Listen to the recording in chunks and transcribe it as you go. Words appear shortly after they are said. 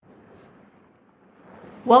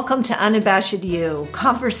Welcome to Unabashed You,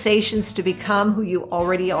 conversations to become who you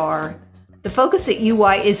already are. The focus at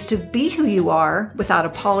UI is to be who you are without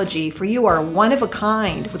apology, for you are one of a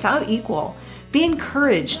kind, without equal. Be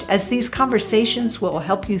encouraged as these conversations will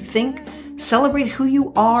help you think, celebrate who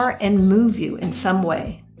you are, and move you in some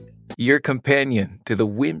way. Your companion to the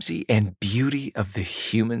whimsy and beauty of the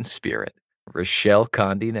human spirit, Rochelle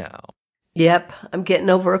Conde now. Yep, I'm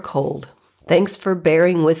getting over a cold. Thanks for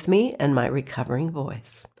bearing with me and my recovering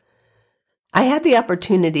voice. I had the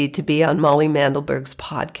opportunity to be on Molly Mandelberg's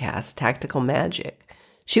podcast, Tactical Magic.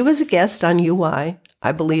 She was a guest on UI,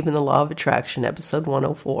 I Believe in the Law of Attraction, episode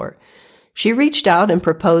 104. She reached out and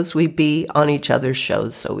proposed we be on each other's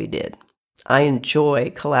shows, so we did. I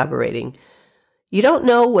enjoy collaborating. You don't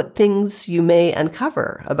know what things you may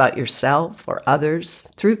uncover about yourself or others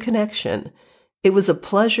through connection. It was a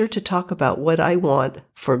pleasure to talk about what I want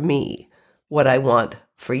for me, what I want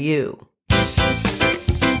for you.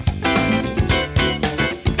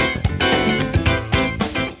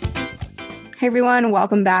 Hey everyone,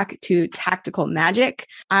 welcome back to Tactical Magic.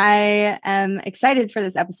 I am excited for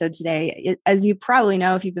this episode today. As you probably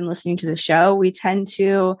know, if you've been listening to the show, we tend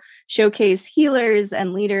to showcase healers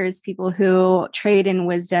and leaders, people who trade in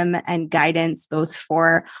wisdom and guidance, both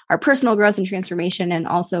for our personal growth and transformation, and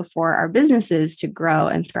also for our businesses to grow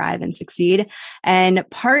and thrive and succeed. And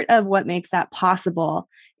part of what makes that possible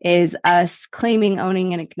is us claiming,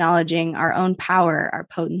 owning, and acknowledging our own power, our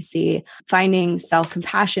potency, finding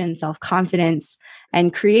self-compassion, self-confidence,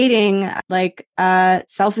 and creating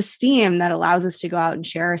self-esteem that allows us to go out and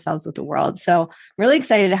share ourselves with the world. So I'm really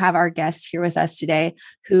excited to have our guest here with us today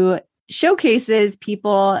who showcases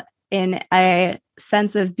people in a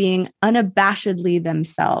sense of being unabashedly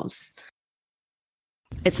themselves.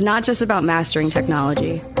 It's not just about mastering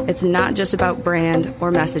technology. It's not just about brand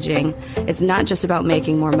or messaging. It's not just about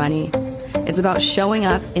making more money. It's about showing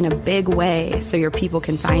up in a big way so your people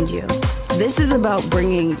can find you. This is about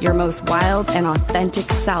bringing your most wild and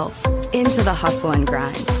authentic self into the hustle and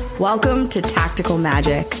grind. Welcome to Tactical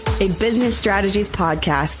Magic, a business strategies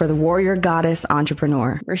podcast for the warrior goddess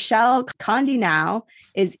entrepreneur. Rochelle Conde now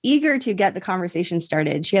is eager to get the conversation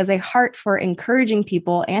started. She has a heart for encouraging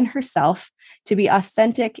people and herself to be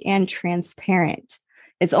authentic and transparent.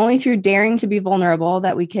 It's only through daring to be vulnerable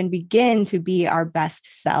that we can begin to be our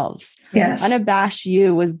best selves. Yes. Unabashed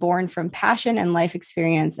You was born from passion and life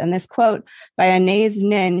experience. And this quote by Anais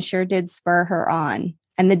Nin sure did spur her on.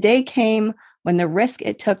 And the day came when the risk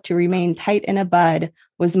it took to remain tight in a bud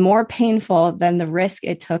was more painful than the risk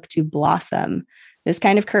it took to blossom. This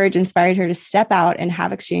kind of courage inspired her to step out and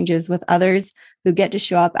have exchanges with others who get to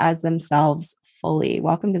show up as themselves fully.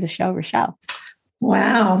 Welcome to the show, Rochelle.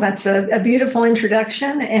 Wow, that's a beautiful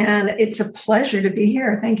introduction, and it's a pleasure to be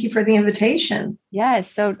here. Thank you for the invitation.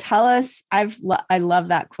 Yes. So tell us, I love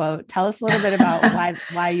that quote. Tell us a little bit about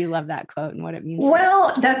why you love that quote and what it means.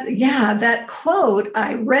 Well, that quote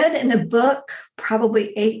I read in a book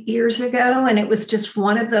probably 8 years ago, and it was just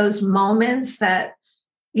one of those moments that,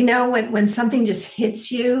 you know, when something just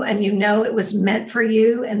hits you and you know it was meant for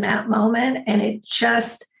you in that moment, and it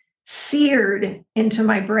just seared into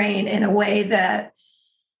my brain in a way that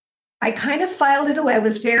I kind of filed it away. I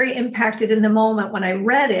was very impacted in the moment when I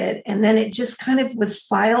read it, and then it just kind of was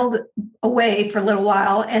filed away for a little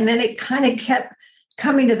while, and then it kind of kept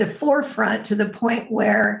coming to the forefront to the point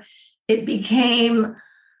where it became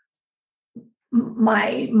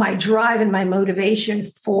my drive and my motivation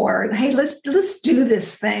for, hey, let's do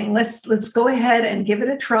this thing. Let's go ahead and give it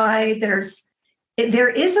a try. There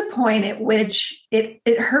is a point at which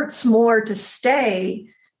it hurts more to stay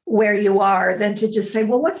where you are than to just say,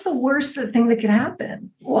 well, what's the worst thing that can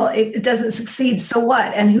happen? Well, it doesn't succeed. So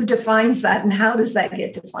what? And who defines that? And how does that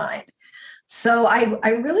get defined? So I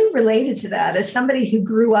really related to that as somebody who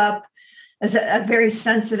grew up as a very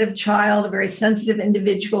sensitive child, a very sensitive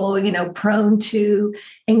individual, you know, prone to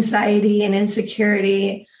anxiety and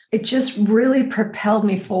insecurity. It just really propelled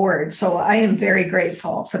me forward. So I am very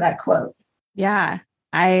grateful for that quote. Yeah,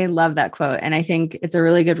 I love that quote. And I think it's a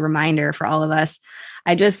really good reminder for all of us.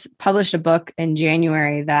 I just published a book in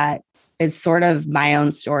January that is sort of my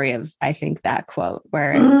own story of, I think, that quote,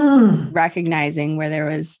 where recognizing where there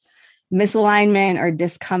was misalignment or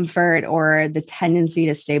discomfort or the tendency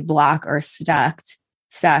to stay blocked or stuck,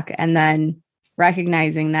 and then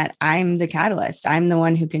recognizing that I'm the catalyst. I'm the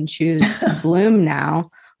one who can choose to bloom now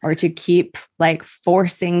or to keep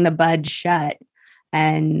forcing the bud shut.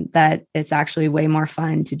 And that it's actually way more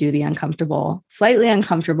fun to do the uncomfortable, slightly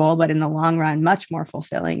uncomfortable, but in the long run, much more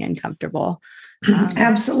fulfilling and comfortable.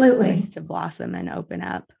 Absolutely. To blossom and open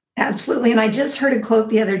up. Absolutely. And I just heard a quote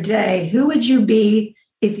the other day. Who would you be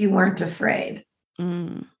if you weren't afraid?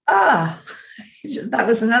 That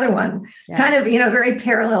was another one. Yeah. Kind of, very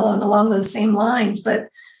parallel and along those same lines. But,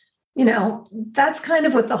 that's kind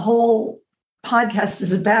of what the whole podcast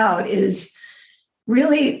is about, is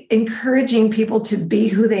really encouraging people to be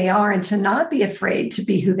who they are and to not be afraid to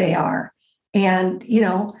be who they are. And,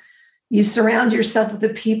 you surround yourself with the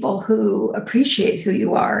people who appreciate who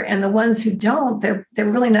you are, and the ones who don't, they're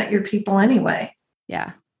really not your people anyway.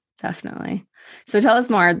 Yeah, definitely. So tell us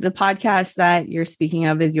more. The podcast that you're speaking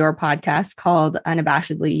of is your podcast called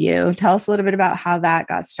Unabashedly You. Tell us a little bit about how that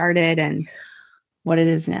got started and what it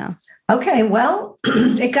is now. Okay, well,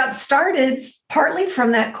 it got started partly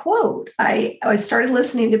from that quote. I started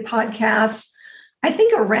listening to podcasts, I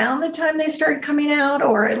think around the time they started coming out,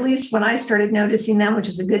 or at least when I started noticing them, which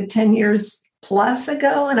is a good 10 years plus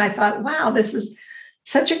ago. And I thought, wow, this is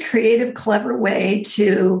such a creative, clever way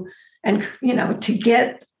to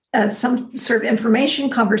get some sort of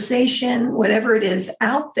information, conversation, whatever it is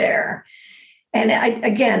out there. And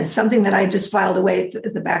again, something that I just filed away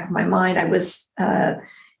at the back of my mind. I was right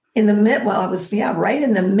in the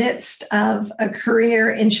midst of a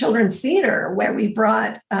career in children's theater, where we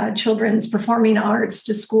brought children's performing arts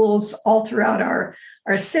to schools all throughout our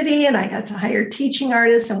city. And I got to hire teaching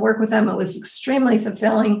artists and work with them. It was extremely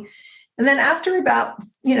fulfilling. And then after about,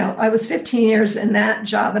 I was 15 years in that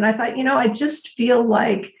job, and I thought, I just feel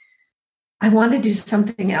like I want to do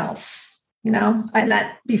something else, and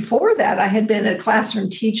before that, I had been a classroom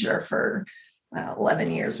teacher for 11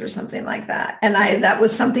 years or something like that. And that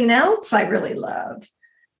was something else I really loved.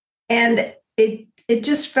 And it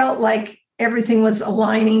just felt like everything was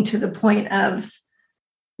aligning to the point of,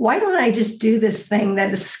 why don't I just do this thing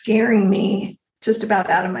that is scaring me just about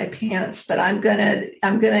out of my pants, but I'm going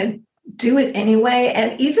to do it anyway.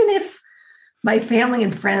 And even if my family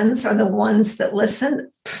and friends are the ones that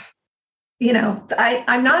listen,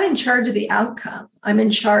 I'm not in charge of the outcome. I'm in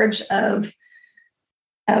charge of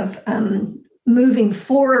moving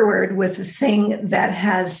forward with the thing that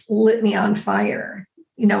has lit me on fire.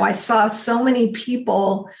 I saw so many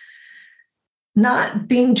people not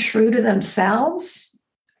being true to themselves,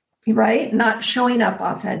 right? Not showing up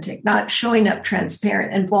authentic, not showing up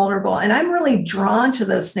transparent and vulnerable. And I'm really drawn to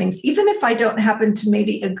those things, even if I don't happen to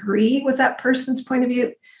maybe agree with that person's point of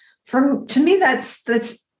view. To me,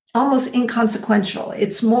 that's almost inconsequential.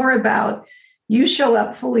 It's more about, you show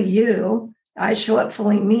up fully you, I show up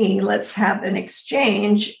fully me. Let's have an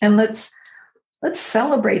exchange, and let's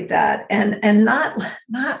celebrate that, and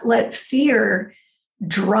not let fear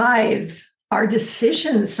drive our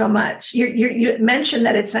decisions so much. You mentioned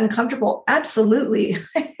that it's uncomfortable. Absolutely.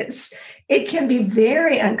 It can be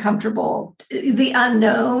very uncomfortable. The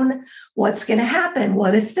unknown, what's going to happen?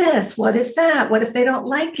 What if this? What if that? What if they don't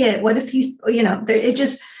like it? What if he's,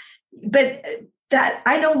 but that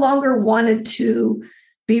I no longer wanted to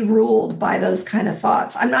be ruled by those kind of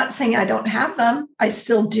thoughts. I'm not saying I don't have them. I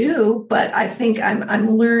still do, but I think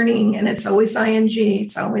I'm learning, and it's always ing.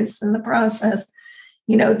 It's always in the process,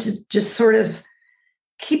 to just sort of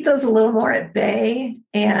keep those a little more at bay,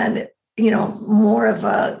 and, more of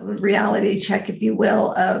a reality check, if you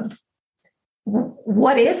will, of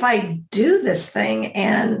what if I do this thing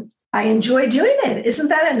and I enjoy doing it? Isn't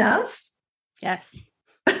that enough? Yes.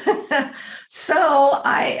 So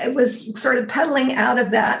I was sort of pedaling out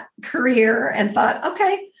of that career and thought,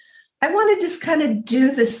 okay, I want to just kind of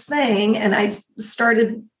do this thing. And I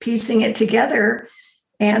started piecing it together.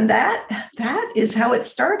 And that is how it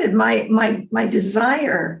started. My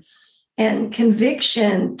desire and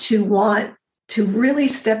conviction to want to really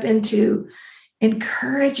step into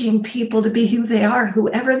encouraging people to be who they are,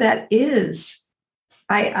 whoever that is.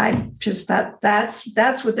 I just that's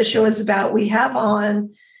what the show is about. We have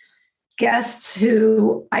on guests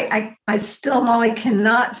who I still, Molly,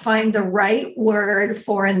 cannot find the right word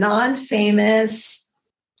for a non-famous,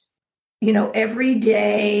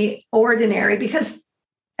 everyday, ordinary, because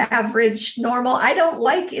average, normal, I don't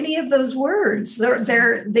like any of those words.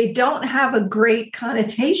 They don't have a great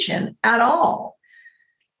connotation at all.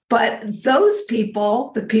 But those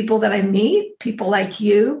people, the people that I meet, people like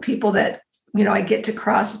you, people that, I get to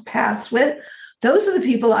cross paths with, those are the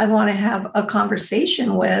people I want to have a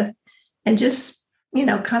conversation with, and just,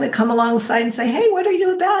 kind of come alongside and say, hey, what are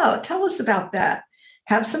you about? Tell us about that.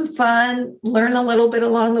 Have some fun, learn a little bit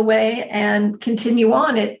along the way, and continue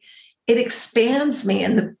on. It expands me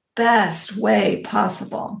in the best way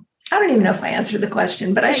possible. I don't even know if I answered the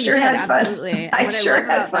question, but I sure had fun. Absolutely. I sure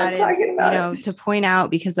had fun talking about it. To point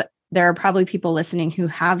out, because there are probably people listening who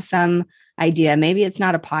have some idea. Maybe it's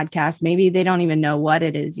not a podcast. Maybe they don't even know what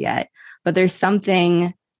it is yet, but there's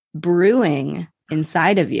something brewing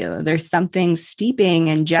inside of you. There's something steeping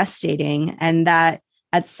and gestating, and that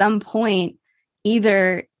at some point,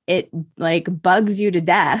 either it like bugs you to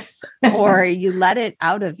death or you let it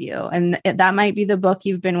out of you. And that might be the book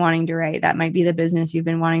you've been wanting to write. That might be the business you've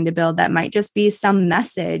been wanting to build. That might just be some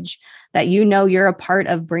message that you know you're a part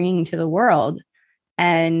of bringing to the world.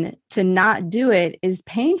 And to not do it is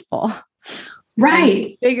painful.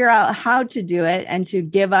 Right. Figure out how to do it and to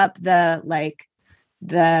give up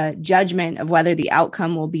the judgment of whether the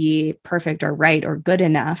outcome will be perfect or right or good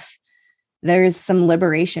enough. There's some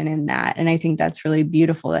liberation in that. And I think that's really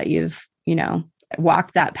beautiful that you've,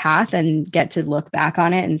 walked that path and get to look back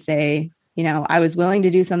on it and say, I was willing to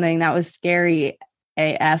do something that was scary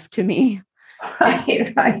AF to me.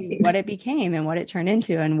 Right. What it became and what it turned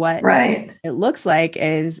into and what right. it looks like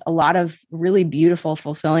is a lot of really beautiful,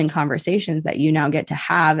 fulfilling conversations that you now get to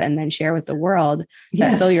have and then share with the world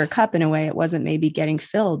that fill your cup in a way it wasn't maybe getting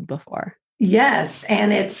filled before. Yes.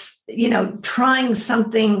 And it's, trying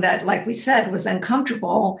something that, like we said, was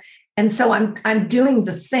uncomfortable. And so I'm doing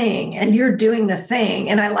the thing and you're doing the thing.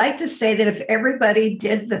 And I like to say that if everybody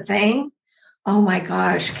did the thing, oh my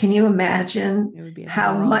gosh, can you imagine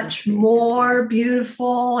how much more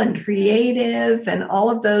beautiful and creative and all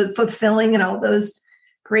of those fulfilling and all those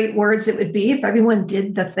great words it would be if everyone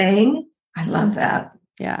did the thing? I love that.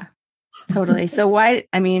 Yeah. Totally. So why,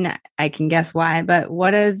 I can guess why, but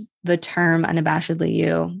what is the term unabashedly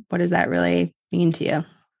you? What does that really mean to you?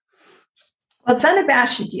 Well, it's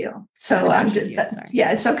unabashed you. So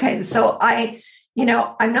yeah, it's okay. So I'm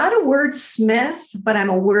not a wordsmith, but I'm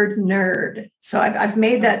a word nerd. So I've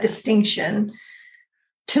made that distinction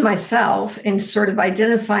to myself in sort of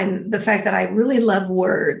identifying the fact that I really love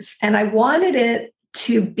words and I wanted it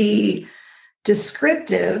to be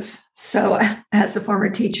descriptive. So as a former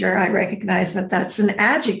teacher, I recognize that that's an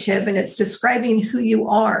adjective and it's describing who you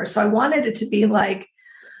are. So I wanted it to be like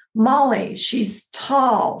Molly, she's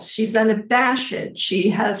tall, she's unabashed, she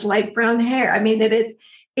has light brown hair.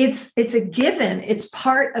 It's a given. It's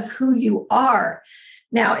part of who you are.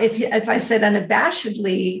 Now, if I said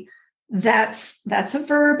unabashedly, that's a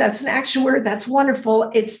verb, that's an action word, that's wonderful.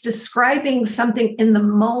 It's describing something in the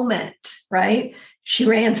moment, right? She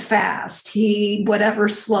ran fast, he, whatever,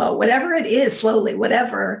 slow, whatever it is, slowly,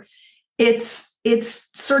 whatever. It's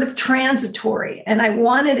sort of transitory. And I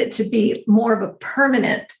wanted it to be more of a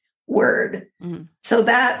permanent word. Mm. So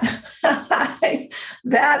that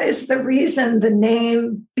is the reason the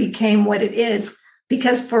name became what it is.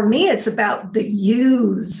 Because for me, it's about the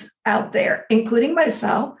yous out there, including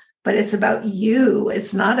myself, but it's about you.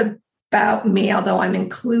 It's not about me, although I'm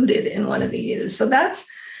included in one of the yous. So that's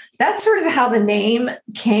sort of how the name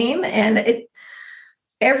came. And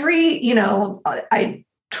I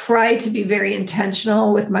try to be very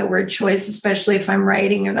intentional with my word choice, especially if I'm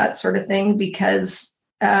writing or that sort of thing, because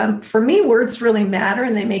for me, words really matter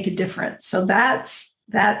and they make a difference. So that's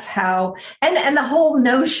how, and the whole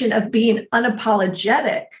notion of being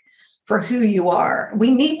unapologetic for who you are.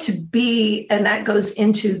 We need to be, and that goes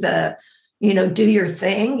into the, do your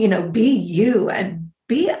thing, be you and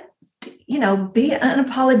be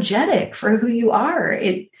unapologetic for who you are.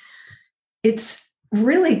 It's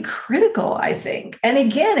really critical, I think. And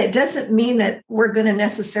again, it doesn't mean that we're going to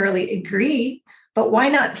necessarily agree, but why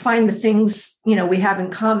not find the things, we have in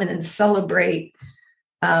common and celebrate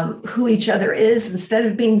who each other is instead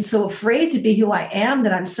of being so afraid to be who I am,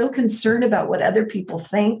 that I'm so concerned about what other people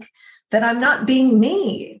think that I'm not being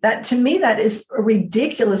me. That to me, that is a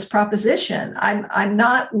ridiculous proposition. I'm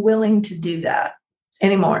not willing to do that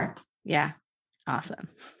anymore. Yeah. Awesome.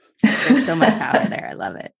 There's so much power there. I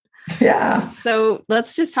love it. Yeah. So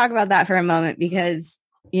let's just talk about that for a moment, because,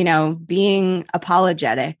 being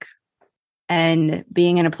apologetic and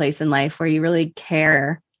being in a place in life where you really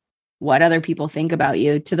care what other people think about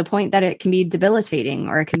you to the point that it can be debilitating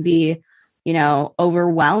or it can be,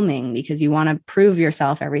 overwhelming because you want to prove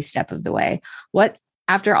yourself every step of the way. What,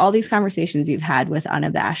 after all these conversations you've had with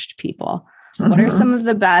unabashed people, what are some of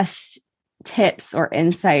the best tips or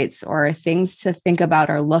insights or things to think about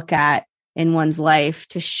or look at in one's life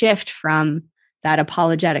to shift from that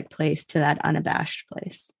apologetic place to that unabashed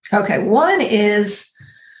place? Okay. One is,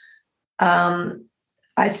 I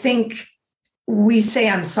think we say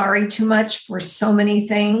I'm sorry too much for so many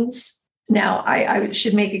things. Now, I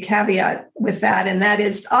should make a caveat with that, and that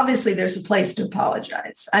is obviously there's a place to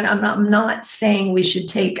apologize. And I'm not saying we should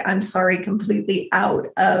take I'm sorry completely out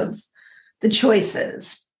of the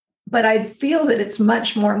choices, but I feel that it's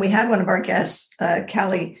much more, and we had one of our guests,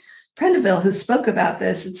 Callie Prendeville, who spoke about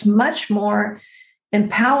this. It's much more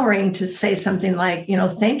empowering to say something like,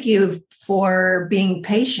 thank you for being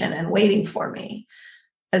patient and waiting for me.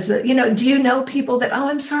 do you know people that, oh,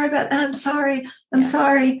 I'm sorry about that. I'm sorry. I'm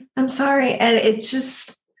sorry. I'm sorry. And it's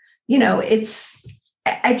just,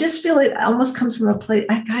 I just feel it almost comes from a place,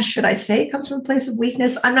 gosh, should I say it comes from a place of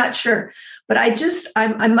weakness? I'm not sure, but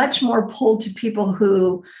I'm much more pulled to people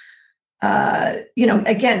who,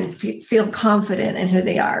 again, feel confident in who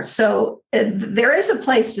they are. So there is a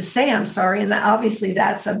place to say, I'm sorry. And obviously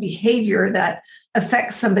that's a behavior that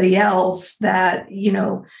affects somebody else, that,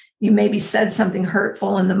 you maybe said something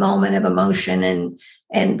hurtful in the moment of emotion,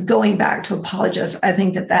 and going back to apologize. I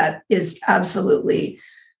think that is absolutely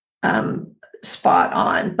spot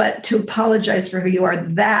on. But to apologize for who you are,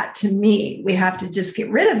 that to me, we have to just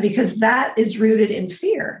get rid of, because that is rooted in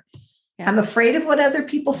fear. Yeah. I'm afraid of what other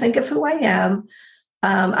people think of who I am.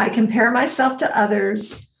 I compare myself to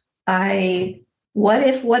others. What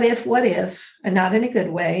if, and not in a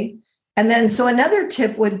good way. And then, so another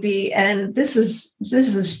tip would be, and this is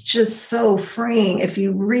just so freeing, if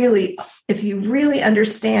you really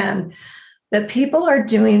understand that people are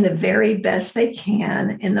doing the very best they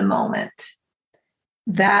can in the moment,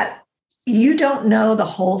 that you don't know the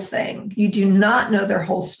whole thing. You do not know their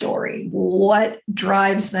whole story, what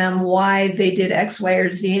drives them, why they did X, Y,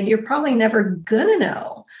 or Z, and you're probably never gonna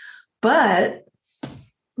know. But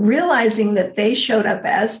realizing that they showed up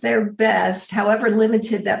as their best, however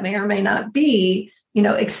limited that may or may not be,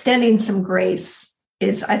 extending some grace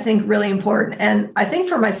is, I think, really important. And I think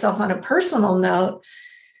for myself, on a personal note,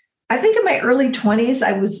 I think in my early 20s,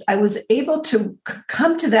 I was able to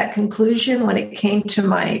come to that conclusion when it came to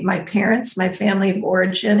my parents, my family of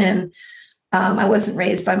origin. And I wasn't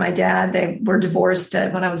raised by my dad. They were divorced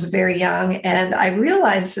when I was very young. And I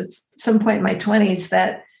realized at some point in my 20s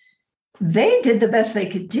that they did the best they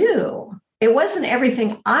could do. It wasn't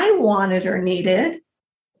everything I wanted or needed,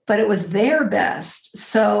 but it was their best.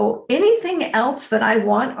 So anything else that I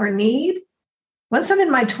want or need, once I'm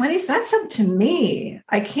in my 20s, that's up to me.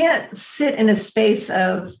 I can't sit in a space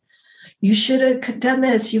of, you should have done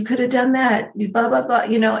this, you could have done that, blah, blah, blah,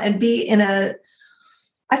 and be in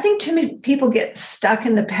I think too many people get stuck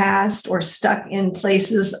in the past or stuck in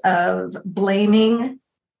places of blaming,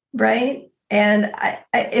 right? And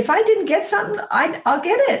if I didn't get something, I'll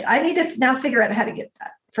get it. I need to now figure out how to get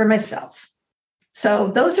that for myself. So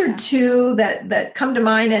those are two that come to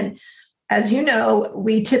mind. And as you know,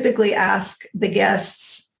 we typically ask the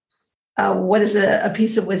guests, what is a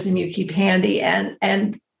piece of wisdom you keep handy? And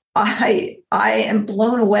I am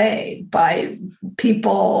blown away by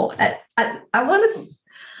people. I want to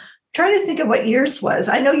try to think of what yours was.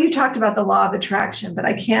 I know you talked about the law of attraction, but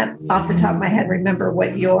I can't off the top of my head remember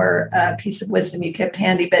what your piece of wisdom you kept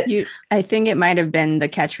handy. But I think it might have been the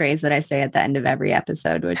catchphrase that I say at the end of every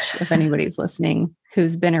episode, which if anybody's listening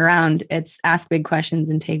who's been around, it's ask big questions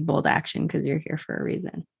and take bold action, because you're here for a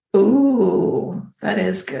reason. Ooh, that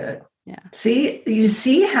is good. Yeah. See, you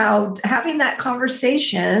see how having that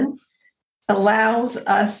conversation allows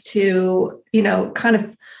us to, kind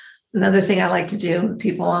of, another thing I like to do,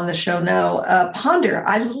 people on the show know, ponder.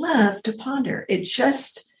 I love to ponder. It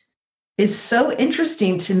just is so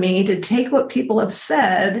interesting to me to take what people have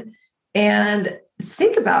said and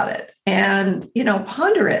think about it and,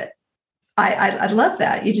 ponder it. I love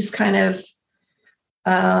that. You just kind of,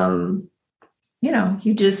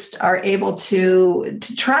 you just are able to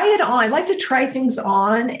try it on. I like to try things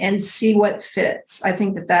on and see what fits. I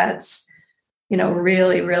think that's,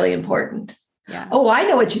 really, really important. Yeah. Oh, I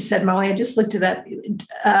know what you said, Molly. I just looked it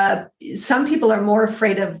up. Some people are more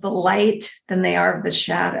afraid of the light than they are of the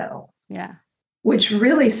shadow. Yeah. Which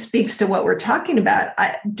really speaks to what we're talking about.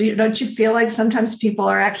 Don't you feel like sometimes people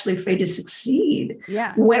are actually afraid to succeed?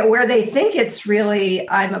 Yeah. Where they think it's really,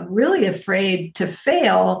 I'm really afraid to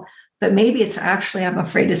fail, but maybe it's actually, I'm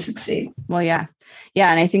afraid to succeed. Well, yeah. Yeah.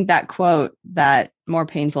 And I think that quote, that more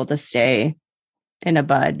painful to stay in a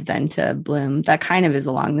bud than to bloom, that kind of is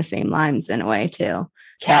along the same lines in a way too.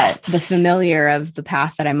 Yes. That the familiar of the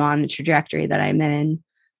path that I'm on, the trajectory that I'm in,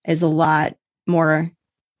 is a lot more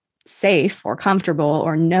safe or comfortable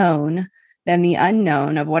or known than the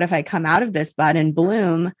unknown of what if I come out of this bud and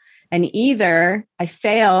bloom, and either I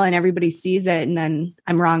fail and everybody sees it and then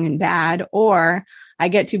I'm wrong and bad, or I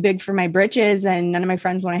get too big for my britches and none of my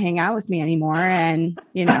friends want to hang out with me anymore. And,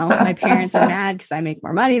 my parents are mad because I make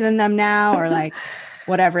more money than them now, or like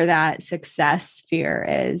whatever that success fear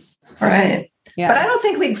is. Right. Yeah. But I don't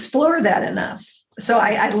think we explore that enough. So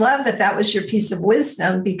I love that was your piece of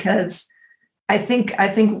wisdom, because I think,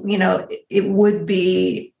 it would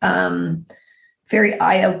be very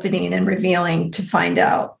eye-opening and revealing to find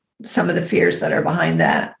out some of the fears that are behind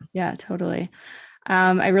that. Yeah, totally.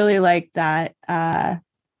 I really like that,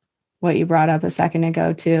 what you brought up a second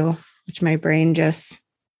ago too, which my brain just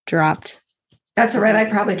dropped. That's all right. I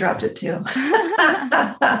probably dropped it too.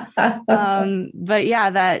 But yeah,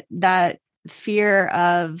 that fear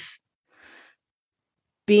of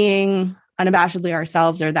being unabashedly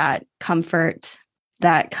ourselves, or that comfort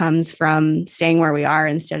that comes from staying where we are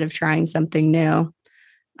instead of trying something new.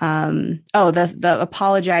 The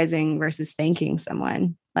apologizing versus thanking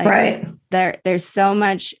someone. Like, right. There's so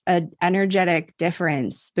much energetic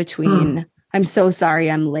difference between I'm so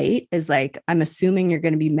sorry I'm late is like, I'm assuming you're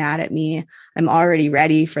going to be mad at me. I'm already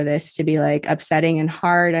ready for this to be like upsetting and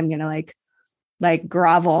hard. I'm going to like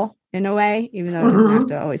grovel in a way, even though it doesn't have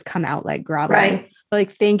to always come out like groveling. Right. But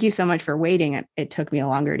like, thank you so much for waiting. It took me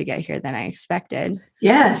longer to get here than I expected.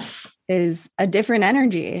 Yes. Is a different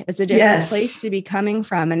energy. It's a different place to be coming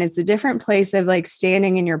from. And it's a different place of like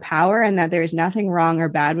standing in your power, and that there's nothing wrong or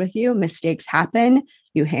bad with you. Mistakes happen.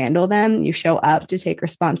 You handle them. You show up to take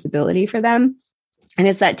responsibility for them. And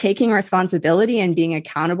it's that taking responsibility and being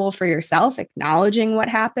accountable for yourself, acknowledging what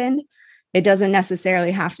happened. It doesn't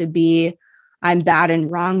necessarily have to be, I'm bad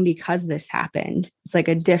and wrong because this happened. It's like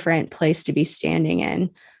a different place to be standing in.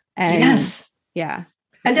 And yes. Yeah.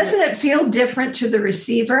 And doesn't it feel different to the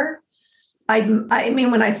receiver? I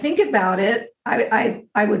mean, when I think about it,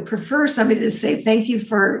 I would prefer somebody to say, thank you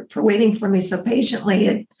for waiting for me so patiently,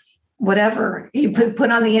 and whatever you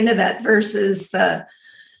put on the end of that versus the,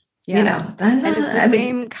 you know, and it's the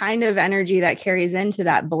same kind of energy that carries into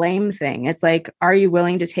that blame thing. It's like, are you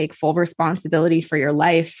willing to take full responsibility for your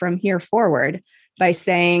life from here forward by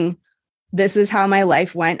saying, this is how my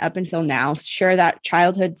life went up until now. Sure, that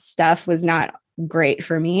childhood stuff was not great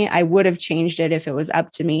for me. I would have changed it if it was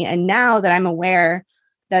up to me. And now that I'm aware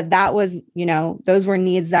that was, you know, those were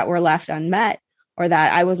needs that were left unmet, or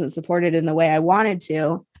that I wasn't supported in the way I wanted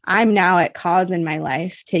to, I'm now at cause in my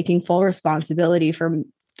life, taking full responsibility for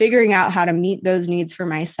figuring out how to meet those needs for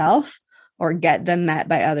myself or get them met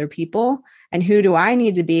by other people. And who do I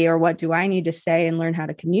need to be, or what do I need to say and learn how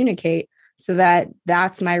to communicate, so that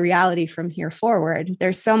that's my reality from here forward.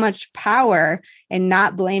 There's so much power in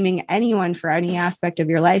not blaming anyone for any aspect of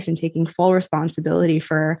your life and taking full responsibility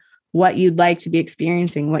for what you'd like to be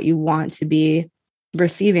experiencing, what you want to be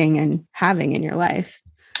receiving and having in your life.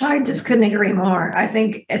 I just couldn't agree more. I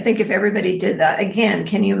think if everybody did that, again,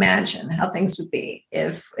 can you imagine how things would be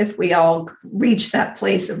if we all reached that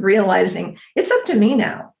place of realizing it's up to me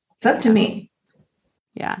now. It's up to me.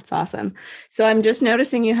 Yeah, it's awesome. So I'm just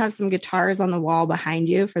noticing you have some guitars on the wall behind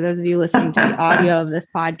you. For those of you listening to the audio of this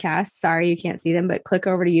podcast, sorry you can't see them, but click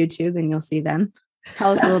over to YouTube and you'll see them.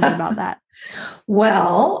 Tell us a little bit about that.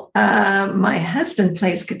 Well, my husband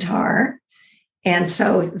plays guitar, and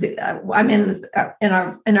so I'm in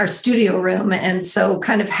our studio room, and so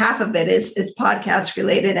kind of half of it is podcast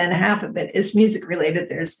related, and half of it is music related.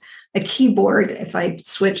 There's a keyboard. If I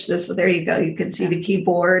switch this, so there you go. You can see the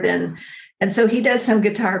keyboard, and so he does some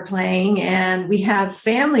guitar playing, and we have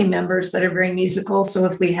family members that are very musical. So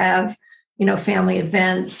if we have, you know, family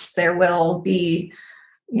events, there will be,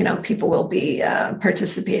 you know, people will be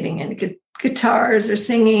participating in guitars or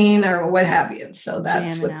singing or what have you. So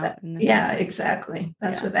that's what that. Yeah, exactly.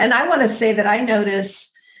 That's what. And I want to say that I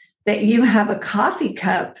notice that you have a coffee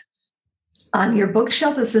cup on your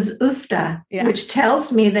bookshelf that says Ufta, which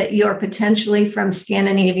tells me that you're potentially from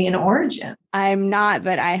Scandinavian origin. I'm not,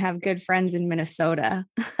 but I have good friends in Minnesota.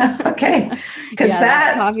 Okay. Because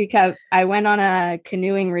that coffee cup, I went on a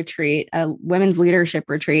canoeing retreat, a women's leadership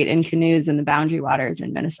retreat in canoes in the Boundary Waters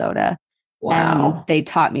in Minnesota. Wow. And they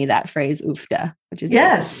taught me that phrase Ufta, which is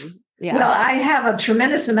yes. Amazing. Yeah. Well, I have a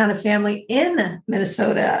tremendous amount of family in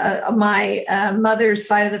Minnesota. My mother's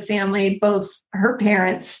side of the family, both her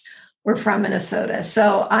parents were from Minnesota.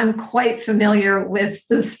 So I'm quite familiar with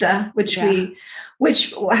Ufta,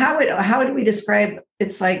 how would we describe?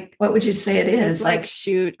 It's like, what would you say it is? It's like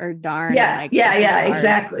shoot or darn. Yeah,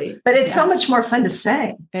 exactly. But it's so much more fun to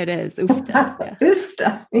say. It is. Ufta.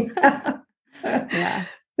 Ufta. Yeah.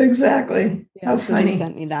 Exactly. Yeah, How funny.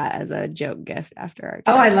 Sent me that as a joke gift after our trip.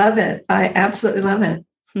 Oh, I love it. I absolutely love it.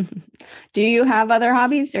 Do you have other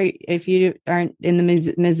hobbies, or if you aren't in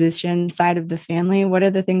the musician side of the family, what are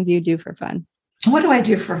the things you do for fun? What do I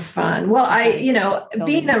do for fun? Well,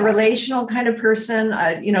 being a relational kind of person,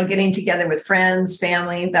 getting together with friends,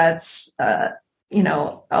 family, that's,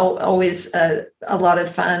 always a lot of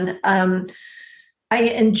fun. I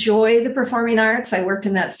enjoy the performing arts. I worked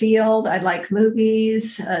in that field. I like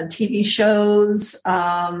movies, TV shows.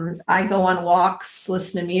 I go on walks,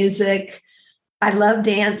 listen to music. I love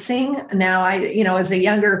dancing. Now as a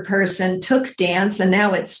younger person took dance, and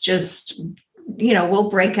now it's just, we'll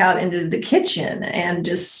break out into the kitchen and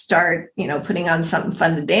just start, putting on something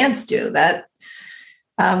fun to dance to. That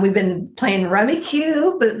We've been playing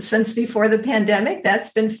Rummikub since before the pandemic.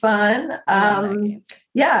 That's been fun.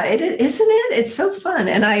 Yeah, it is, isn't it? It's so fun.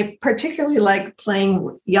 And I particularly like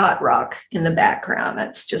playing Yacht Rock in the background.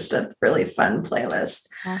 That's just a really fun playlist.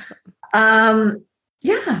 Awesome.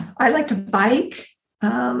 Yeah, I like to bike.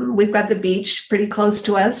 We've got the beach pretty close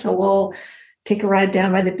to us, so we'll take a ride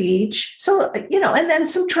down by the beach. So, and then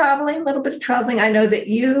some traveling, a little bit of traveling. I know that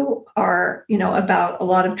you are, about a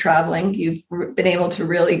lot of traveling. You've been able to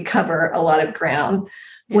really cover a lot of ground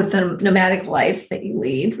with the nomadic life that you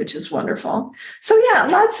lead, which is wonderful. So yeah,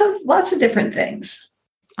 lots of different things.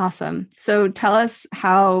 Awesome. So tell us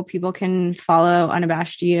how people can follow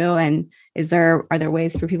Unabashed You, and are there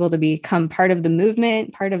ways for people to become part of the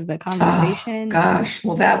movement, part of the conversation? Oh, gosh,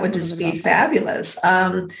 well, that would just be fabulous.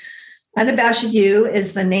 Unabashed You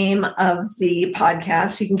is the name of the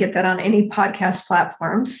podcast. You can get that on any podcast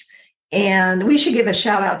platforms. And we should give a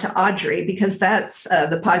shout out to Audrey, because that's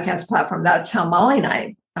the podcast platform. That's how Molly and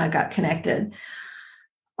I got connected.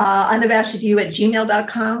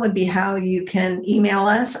 Unabashedyou@gmail.com would be how you can email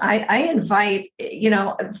us. I invite,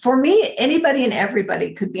 for me, anybody and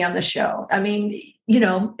everybody could be on the show. I mean,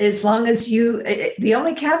 as long as the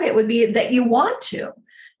only caveat would be that you want to.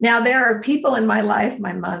 Now, there are people in my life,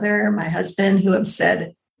 my mother, my husband, who have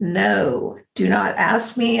said, no, do not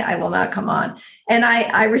ask me. I will not come on. And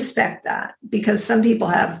I respect that, because some people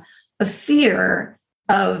have a fear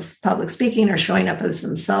of public speaking or showing up as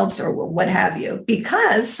themselves or what have you,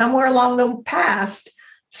 because somewhere along the past,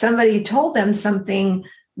 somebody told them something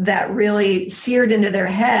that really seared into their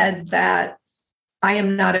head that I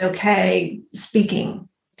am not okay speaking.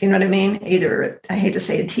 Do you know what I mean? Either, I hate to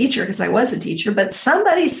say a teacher, because I was a teacher, but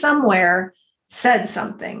somebody somewhere said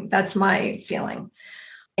something. That's my feeling.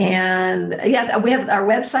 And yeah, we have our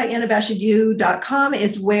website, unabashedyou.com,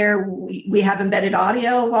 is where we have embedded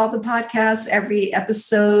audio of all the podcasts. Every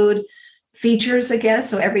episode features a guest.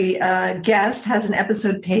 So every guest has an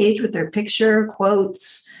episode page with their picture,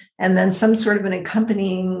 quotes, and then some sort of an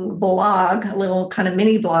accompanying blog, a little kind of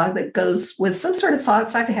mini blog that goes with some sort of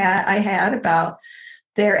thoughts I had about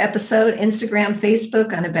their episode. Instagram,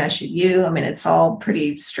 Facebook, Unabashed You. I mean, it's all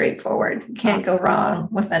pretty straightforward. You can't go wrong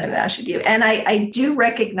with Unabashed You. And I do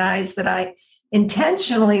recognize that I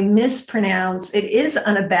intentionally mispronounce. It is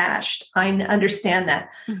unabashed. I understand that.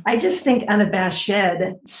 I just think unabashed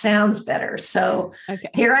sounds better. So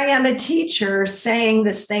Here I am, a teacher, saying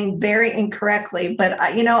this thing very incorrectly, but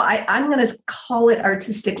I'm going to call it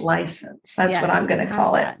artistic license. That's what I'm going to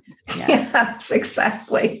call it. Yes,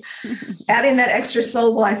 exactly. Adding that extra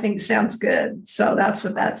syllable, I think, sounds good. So that's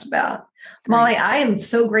what that's about. Great. Molly, I am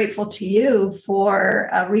so grateful to you for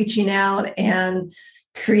reaching out and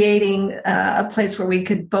creating a place where we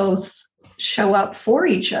could both show up for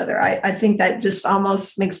each other. I think that just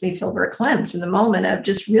almost makes me feel verklempt in the moment of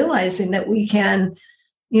just realizing that we can,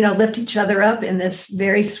 lift each other up in this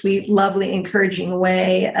very sweet, lovely, encouraging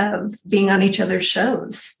way of being on each other's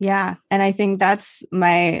shows. Yeah. And I think that's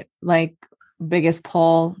my biggest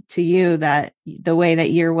pull to you, that the way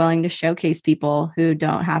that you're willing to showcase people who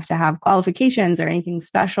don't have to have qualifications or anything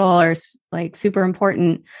special or super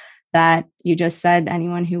important, that you just said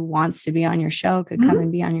anyone who wants to be on your show could come and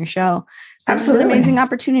be on your show. Absolutely. It's an amazing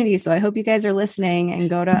opportunity. So I hope you guys are listening, and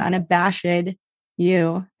go to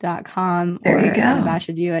unabashedyou.com or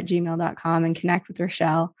unabashedyou@gmail.com and connect with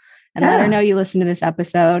Rochelle and let her know you listened to this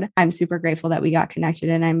episode. I'm super grateful that we got connected,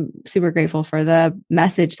 and I'm super grateful for the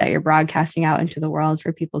message that you're broadcasting out into the world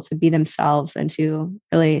for people to be themselves and to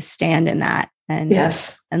really stand in that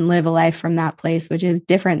and live a life from that place, which is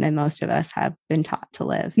different than most of us have been taught to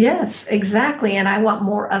live. Yes, exactly. And I want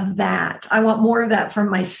more of that. I want more of that from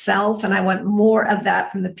myself, and I want more of that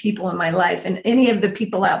from the people in my life, and any of the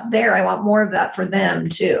people out there. I want more of that for them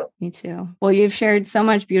too. Me too. Well, you've shared so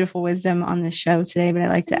much beautiful wisdom on this show today, but I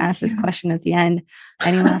like to ask this question at the end.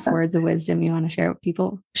 Any last words of wisdom you want to share with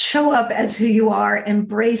people? Show up as who you are,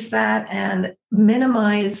 embrace that, and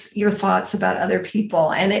minimize your thoughts about other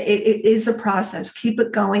people. And it is a process. Keep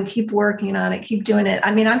it going, keep working on it, keep doing it.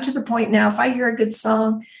 I mean, I'm to the point now, if I hear a good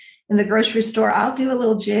song in the grocery store, I'll do a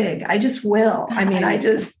little jig. I just will. I mean, yeah,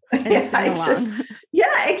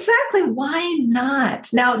 exactly. Why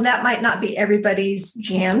not? Now, that might not be everybody's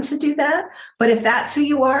jam to do that, but if that's who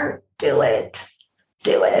you are, do it.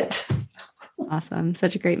 Do it. Awesome.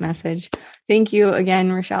 Such a great message. Thank you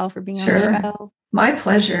again, Rochelle, for being on the show. My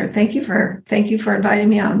pleasure. Thank you for inviting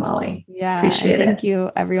me on, Molly. Yeah. Appreciate it. Thank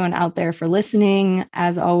you everyone out there for listening.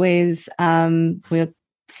 As always, we'll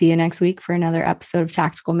see you next week for another episode of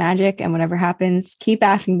Tactical Magic. And whatever happens, keep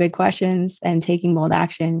asking big questions and taking bold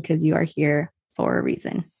action, because you are here for a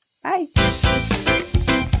reason. Bye.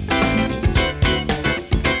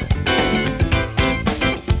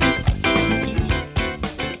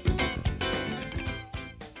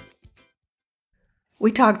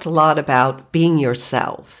 We talked a lot about being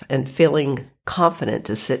yourself and feeling confident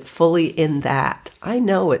to sit fully in that. I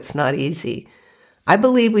know it's not easy. I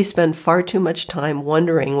believe we spend far too much time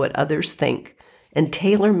wondering what others think and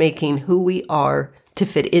tailor-making who we are to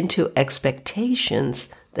fit into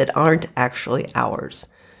expectations that aren't actually ours.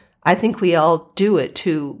 I think we all do it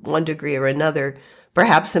to one degree or another,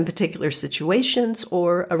 perhaps in particular situations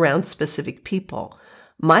or around specific people.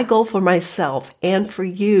 My goal for myself and for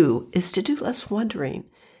you is to do less wondering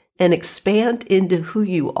and expand into who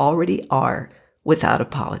you already are without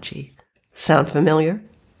apology. Sound familiar?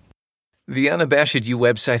 The Unabashed You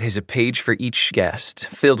website has a page for each guest,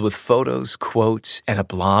 filled with photos, quotes, and a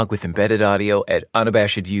blog with embedded audio at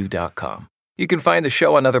unabashedyou.com. You can find the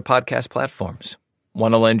show on other podcast platforms.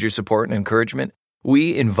 Want to lend your support and encouragement?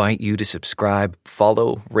 We invite you to subscribe,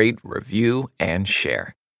 follow, rate, review, and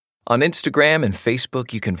share. On Instagram and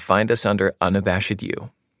Facebook, you can find us under Unabashed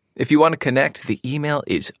You. If you want to connect, the email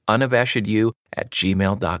is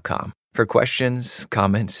unabashedyou@gmail.com for questions,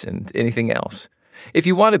 comments, and anything else. If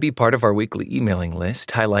you want to be part of our weekly emailing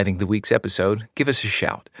list highlighting the week's episode, give us a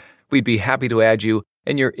shout. We'd be happy to add you,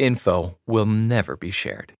 and your info will never be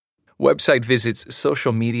shared. Website visits,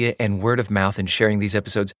 social media, and word of mouth in sharing these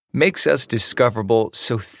episodes makes us discoverable,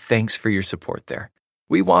 so thanks for your support there.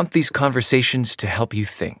 We want these conversations to help you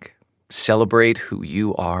think, celebrate who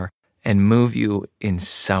you are, and move you in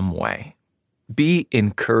some way. Be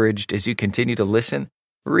encouraged as you continue to listen,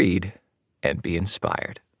 read, and be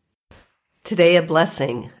inspired. Today, a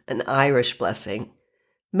blessing, an Irish blessing.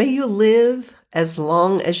 May you live as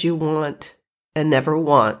long as you want and never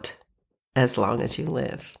want as long as you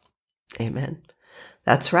live. Amen.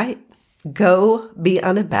 That's right. Go be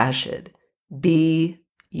unabashed. Be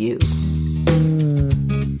you.